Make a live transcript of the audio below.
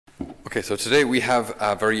Okay, so today we have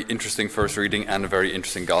a very interesting first reading and a very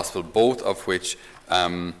interesting gospel, both of which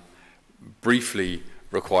briefly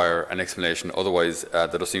require an explanation. Otherwise,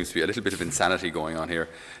 there seems to be a little bit of insanity going on here.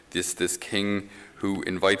 This king who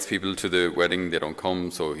invites people to the wedding, they don't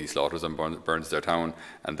come, so he slaughters and burns their town,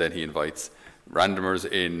 and then he invites randomers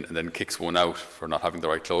in and then kicks one out for not having the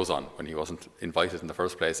right clothes on when he wasn't invited in the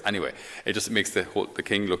first place. Anyway, it just makes the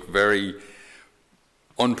king look very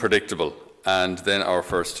unpredictable. And then our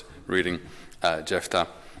first reading, Jephthah,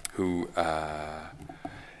 who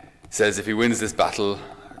says if he wins this battle,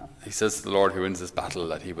 he says to the Lord who wins this battle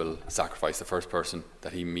that he will sacrifice the first person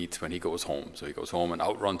that he meets when he goes home. So he goes home and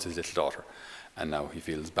outruns his little daughter, and now he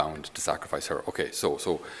feels bound to sacrifice her. Okay,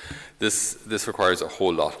 so this requires a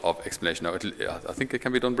whole lot of explanation. Now, I think it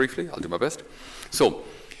can be done briefly. I'll do my best. So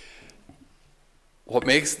what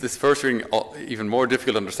makes this first reading even more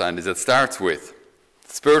difficult to understand is it starts with,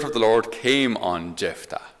 the Spirit of the Lord came on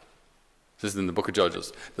Jephthah. This is in the book of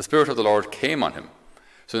Judges. The Spirit of the Lord came on him.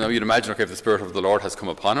 So now you'd imagine, okay, if the Spirit of the Lord has come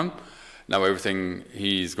upon him, now everything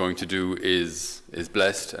he's going to do is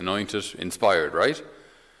blessed, anointed, inspired, right?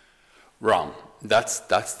 Wrong. That's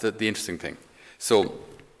the interesting thing. So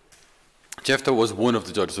Jephthah was one of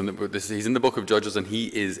the judges. He's in the book of Judges, and he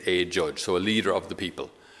is a judge, so a leader of the people.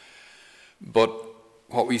 But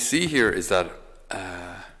what we see here is that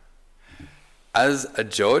as a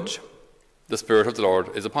judge, the Spirit of the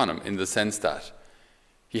Lord is upon him, in the sense that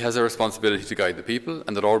he has a responsibility to guide the people,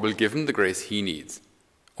 and the Lord will give him the grace he needs.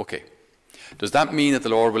 Okay. Does that mean that the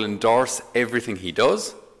Lord will endorse everything he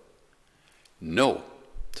does? No.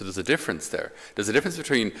 So there's a difference there. There's a difference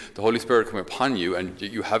between the Holy Spirit coming upon you and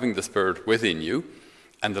you having the Spirit within you,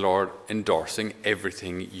 and the Lord endorsing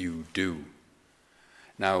everything you do.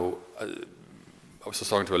 Now, I was just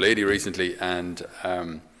talking to a lady recently, and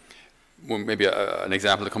maybe an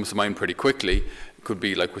example that comes to mind pretty quickly could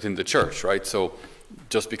be like within the church, right? So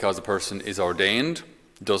just because a person is ordained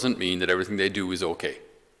doesn't mean that everything they do is okay.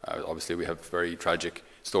 Obviously, we have very tragic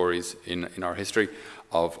stories in our history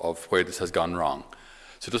of where this has gone wrong.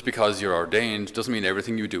 So just because you're ordained doesn't mean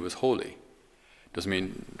everything you do is holy. Doesn't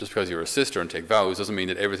mean just because you're a sister and take vows doesn't mean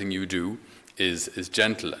that everything you do is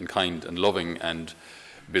gentle and kind and loving and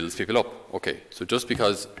builds people up. Okay, so just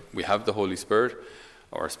because we have the Holy Spirit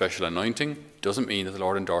or a special anointing doesn't mean that the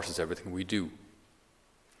Lord endorses everything we do.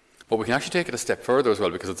 But we can actually take it a step further as well,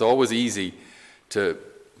 because it's always easy to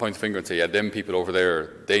point the finger and say, yeah, them people over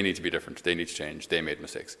there, they need to be different, they need to change, they made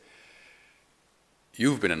mistakes.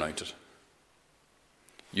 You've been anointed.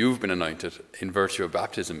 You've been anointed in virtue of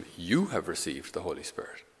baptism. You have received the Holy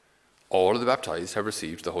Spirit. All of the baptized have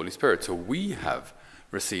received the Holy Spirit. So we have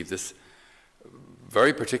received this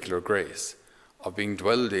very particular grace of being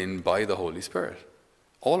dwelled in by the Holy Spirit.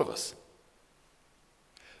 All of us.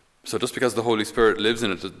 So just because the Holy Spirit lives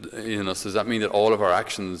in us, does that mean that all of our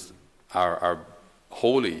actions are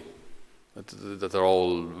holy, that they're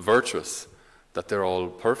all virtuous, that they're all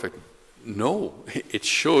perfect? No, it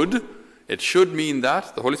should. It should mean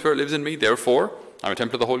that the Holy Spirit lives in me, therefore I'm a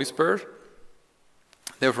temple of the Holy Spirit.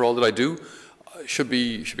 Therefore all that I do should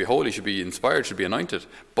be holy, should be inspired, should be anointed.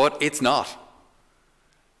 But it's not.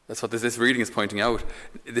 That's what this reading is pointing out.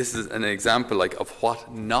 This is an example of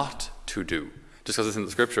what not to do. Just because it's in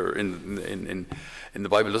the scripture, in the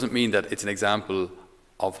Bible, doesn't mean that it's an example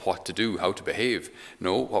of what to do, how to behave.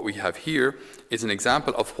 No, what we have here is an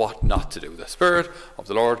example of what not to do. The Spirit of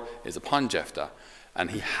the Lord is upon Jephthah,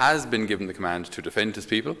 and he has been given the command to defend his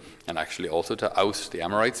people, and actually also to oust the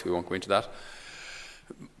Amorites. We won't go into that.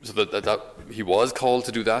 So that he was called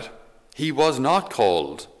to do that. He was not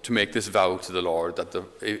called to make this vow to the Lord that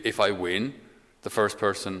if I win, the first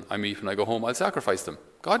person I meet when I go home, I'll sacrifice them.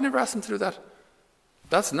 God never asked him to do that.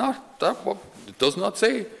 That's not what it does not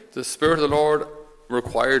say. The Spirit of the Lord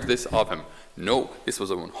required this of him. No, this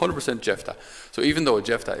was a 100% Jephthah. So even though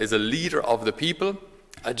Jephthah is a leader of the people,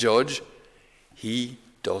 a judge, he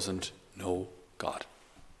doesn't know God.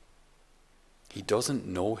 He doesn't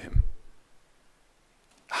know him.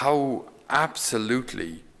 How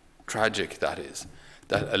absolutely tragic that is.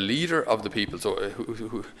 That a leader of the people, so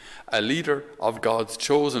a leader of God's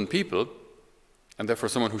chosen people, and therefore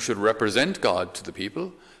someone who should represent God to the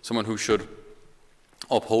people, someone who should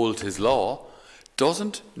uphold his law,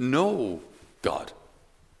 doesn't know God.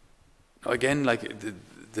 Now again,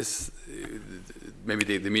 this, maybe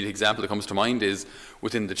the immediate example that comes to mind is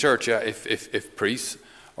within the church. Yeah, if priests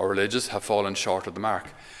or religious have fallen short of the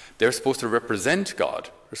mark, they're supposed to represent God.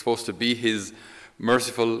 They're supposed to be his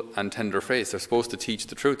merciful and tender face. They're supposed to teach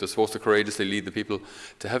the truth. They're supposed to courageously lead the people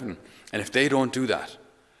to heaven. And if they don't do that,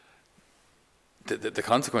 the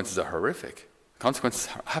consequences are horrific. The consequences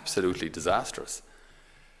are absolutely disastrous.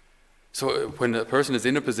 So when a person is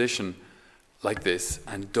in a position like this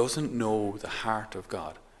and doesn't know the heart of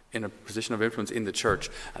God, in a position of influence in the church,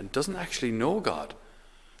 and doesn't actually know God,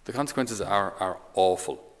 the consequences are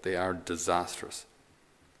awful. They are disastrous.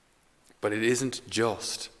 But it isn't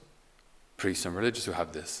just priests and religious who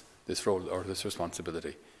have this role or this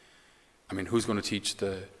responsibility. I mean, who's going to teach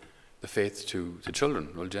the faith to children?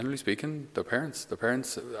 Well, generally speaking, their parents. The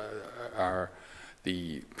parents are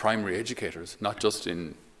the primary educators, not just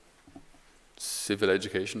in civil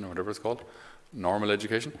education or whatever it's called, normal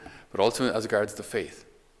education, but also as regards the faith.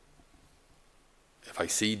 If I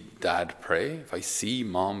see dad pray, if I see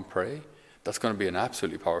mom pray, that's going to be an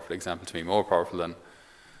absolutely powerful example to me, more powerful than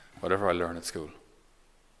whatever I learn at school.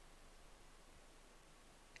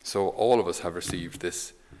 So all of us have received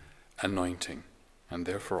this anointing, and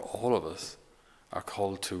therefore all of us are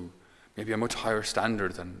called to maybe a much higher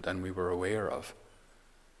standard than we were aware of,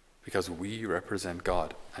 because we represent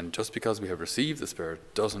God. And just because we have received the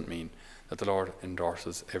Spirit doesn't mean that the Lord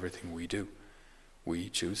endorses everything we do. We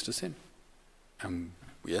choose to sin. And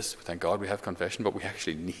yes, thank God we have confession, but we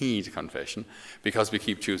actually need confession because we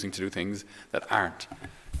keep choosing to do things that aren't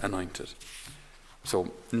anointed.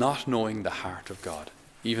 So not knowing the heart of God,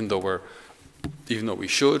 even though we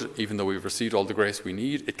should, even though we've received all the grace we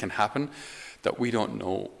need, it can happen that we don't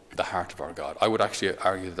know the heart of our God. I would actually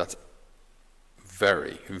argue that that's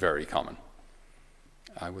very, very common.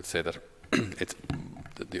 I would say that it's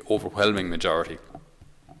the overwhelming majority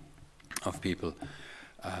of people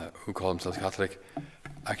who call themselves Catholic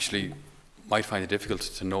actually might find it difficult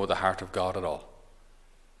to know the heart of God at all.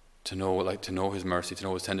 To know His mercy, to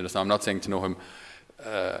know His tenderness. Now, I'm not saying to know Him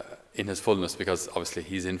in His fullness, because obviously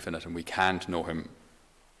He's infinite and we can't know Him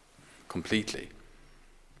completely.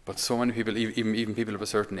 But so many people, even people of a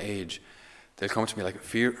certain age, they'll come to me like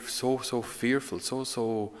so fearful,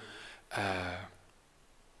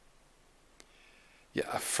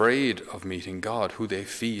 afraid of meeting God, who they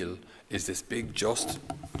feel is this big just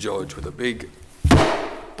judge with a big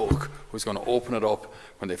book who's going to open it up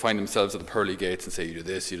when they find themselves at the pearly gates and say, you do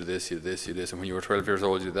this, you do this, you do this, you do this, and when you were 12 years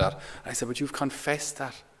old you do that. And I said, but you've confessed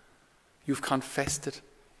that. You've confessed it.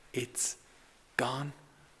 It's gone.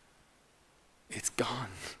 It's gone.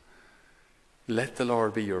 Let the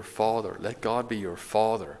Lord be your Father. Let God be your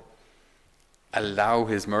Father. Allow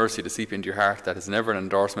His mercy to seep into your heart. That is never an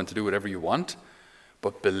endorsement to do whatever you want,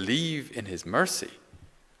 but believe in His mercy.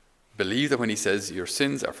 Believe that when He says your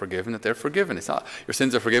sins are forgiven, that they're forgiven. It's not your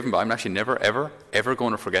sins are forgiven, but I'm actually never, ever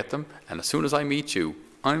going to forget them. And as soon as I meet you,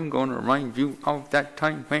 I'm going to remind you of that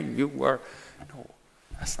time when you were. No,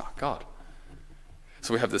 that's not God.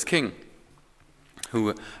 So we have this king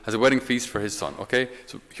who has a wedding feast for his son, okay?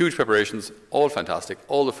 So huge preparations, all fantastic,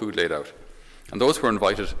 all the food laid out. And those who were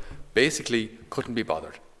invited basically couldn't be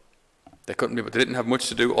bothered. They didn't have much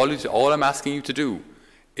to do. All I'm asking you to do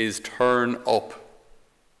is turn up.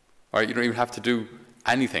 All right, you don't even have to do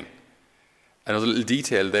anything. Another little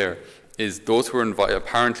detail there is those who were invited,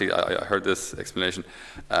 apparently, I heard this explanation,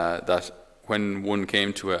 that when one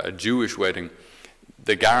came to a Jewish wedding,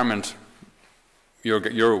 the garment, your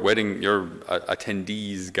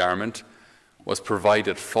attendee's garment was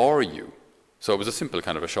provided for you. So it was a simple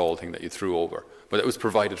kind of a shawl thing that you threw over, but it was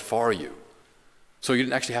provided for you. So you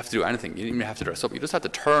didn't actually have to do anything. You didn't even have to dress up. You just had to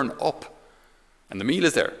turn up. And the meal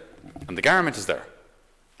is there. And the garment is there.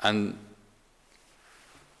 And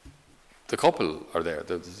the couple are there.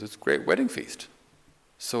 There's this great wedding feast.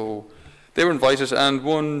 So they were invited, and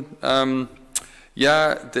one,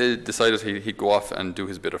 they decided he'd go off and do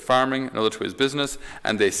his bit of farming, another to his business,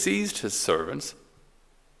 and they seized his servants.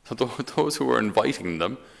 So those who were inviting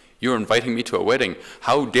them, you're inviting me to a wedding.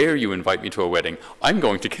 How dare you invite me to a wedding? I'm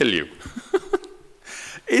going to kill you.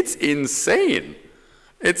 It's insane.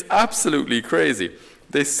 It's absolutely crazy.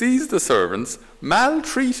 They seized the servants,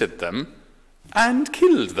 maltreated them, and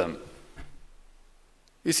killed them.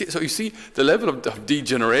 You see the level of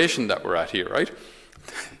degeneration that we're at here, right?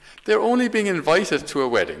 They're only being invited to a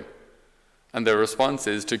wedding, and their response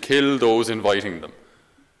is to kill those inviting them.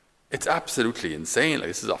 It's absolutely insane. Like,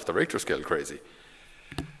 this is off the Richter scale crazy.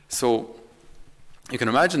 So you can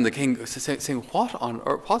imagine the king saying, what on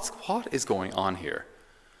earth, what is going on here?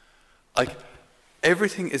 Like,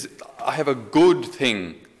 everything is, I have a good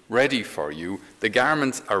thing ready for you. The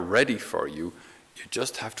garments are ready for you. You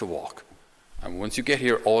just have to walk. And once you get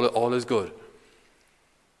here, all is good.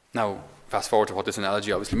 Now, fast forward to what this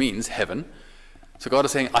analogy obviously means, heaven. So God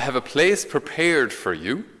is saying, I have a place prepared for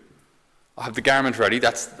you. I have the garment ready.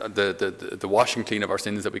 That's the washing clean of our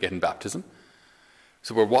sins that we get in baptism.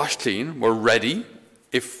 So we're washed clean. We're ready.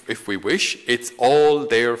 If we wish, it's all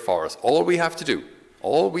there for us. All we have to do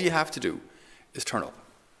is turn up.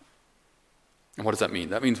 And what does that mean?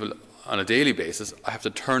 That means, well, on a daily basis, I have to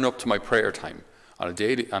turn up to my prayer time. On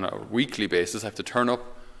a weekly basis, I have to turn up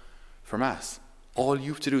for Mass. All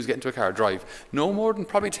you have to do is get into a car, drive. No more than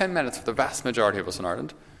probably 10 minutes for the vast majority of us in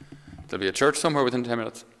Ireland. There'll be a church somewhere within 10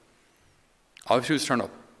 minutes. All you have to do is turn up,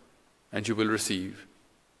 and you will receive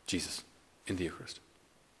Jesus in the Eucharist.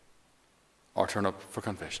 Or turn up for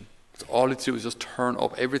confession. So all you have to do is just turn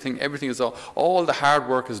up. Everything is all the hard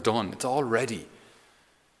work is done. It's all ready.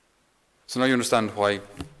 So now you understand why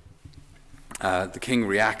the king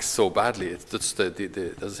reacts so badly. It's just as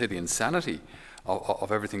I say, the insanity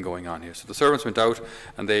of everything going on here. So the servants went out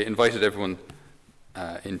and they invited everyone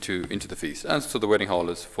into the feast. And so the wedding hall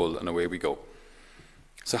is full and away we go.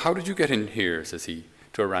 So how did you get in here, says he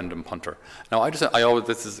to a random punter. Now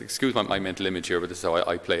excuse my mental image here, but this is how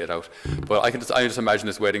I play it out. But I just imagine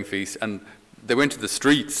this wedding feast, and they went to the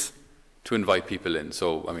streets to invite people in.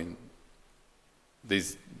 So I mean,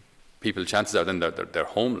 these people, chances are then they're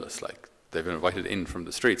homeless, like they've been invited in from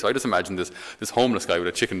the street. So I just imagine this homeless guy with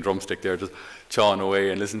a chicken drumstick there, just chawing away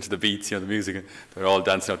and listening to the beats, the music, and they're all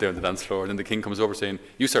dancing out there on the dance floor. And then the king comes over saying,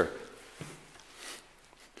 "You, sir,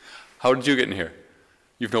 how did you get in here?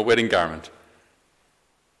 You've no wedding garment."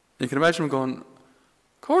 You can imagine him going,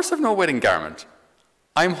 "Of course I've no wedding garment.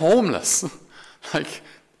 I'm homeless. Like,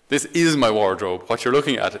 this is my wardrobe. What you're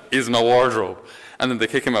looking at is my wardrobe." And then they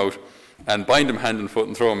kick him out and bind him hand and foot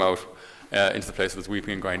and throw him out into the place of his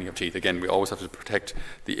weeping and grinding of teeth. Again, we always have to protect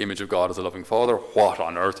the image of God as a loving father. What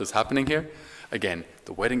on earth is happening here? Again,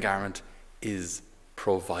 the wedding garment is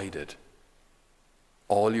provided.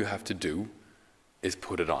 All you have to do is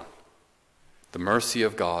put it on. The mercy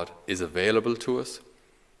of God is available to us.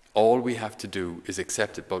 All we have to do is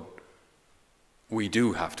accept it, but we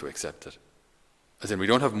do have to accept it. As in, we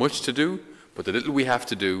don't have much to do, but the little we have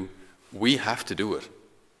to do it.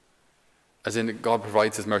 As in, God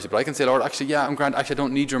provides his mercy. But I can say, "Lord, actually, yeah, I'm grand. Actually, I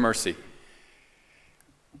don't need your mercy."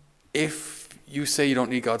 If you say you don't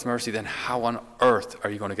need God's mercy, then how on earth are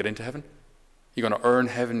you going to get into heaven? You're going to earn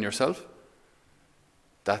heaven yourself?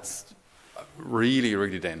 That's really,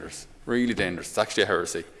 really dangerous. Really dangerous. It's actually a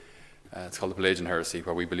heresy. It's called the Pelagian heresy,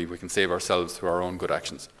 where we believe we can save ourselves through our own good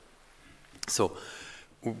actions. So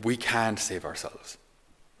we can't save ourselves.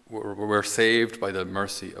 We're saved by the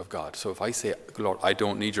mercy of God. So if I say, "Lord, I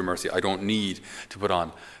don't need your mercy, I don't need to put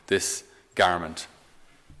on this garment,"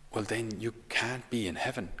 well, then you can't be in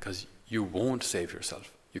heaven, because you won't save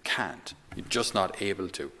yourself. You can't. You're just not able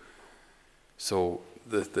to. So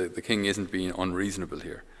the king isn't being unreasonable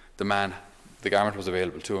here. The garment was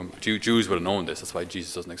available to him. Jews would have known this. That's why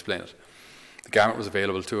Jesus doesn't explain it. The garment was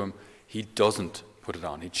available to him. He doesn't put it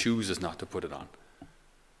on. He chooses not to put it on.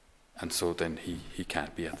 And so then he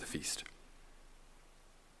can't be at the feast.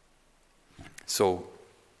 So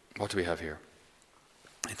what do we have here?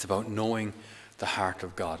 It's about knowing the heart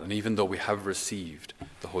of God. And even though we have received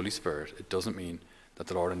the Holy Spirit, it doesn't mean that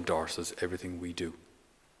the Lord endorses everything we do.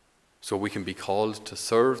 So we can be called to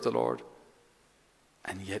serve the Lord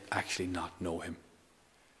and yet actually not know him.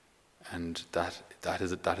 And that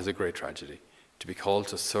is a great tragedy, to be called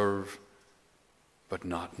to serve but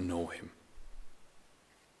not know him.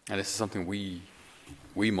 And this is something we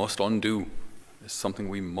must undo. It's something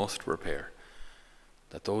we must repair.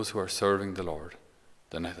 That those who are serving the Lord,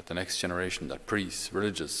 that the next generation, that priests,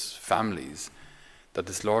 religious, families, that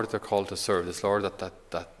this Lord they're called to serve, this Lord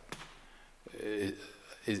that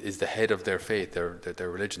is the head of their faith, their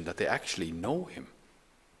religion, that they actually know him.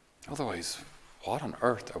 Otherwise, what on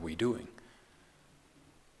earth are we doing?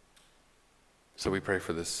 So we pray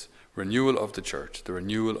for this renewal of the church, the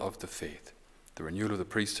renewal of the faith, the renewal of the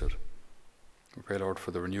priesthood. We pray, Lord,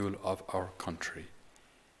 for the renewal of our country,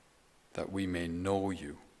 that we may know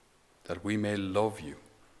you, that we may love you,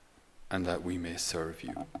 and that we may serve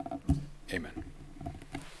you. Amen.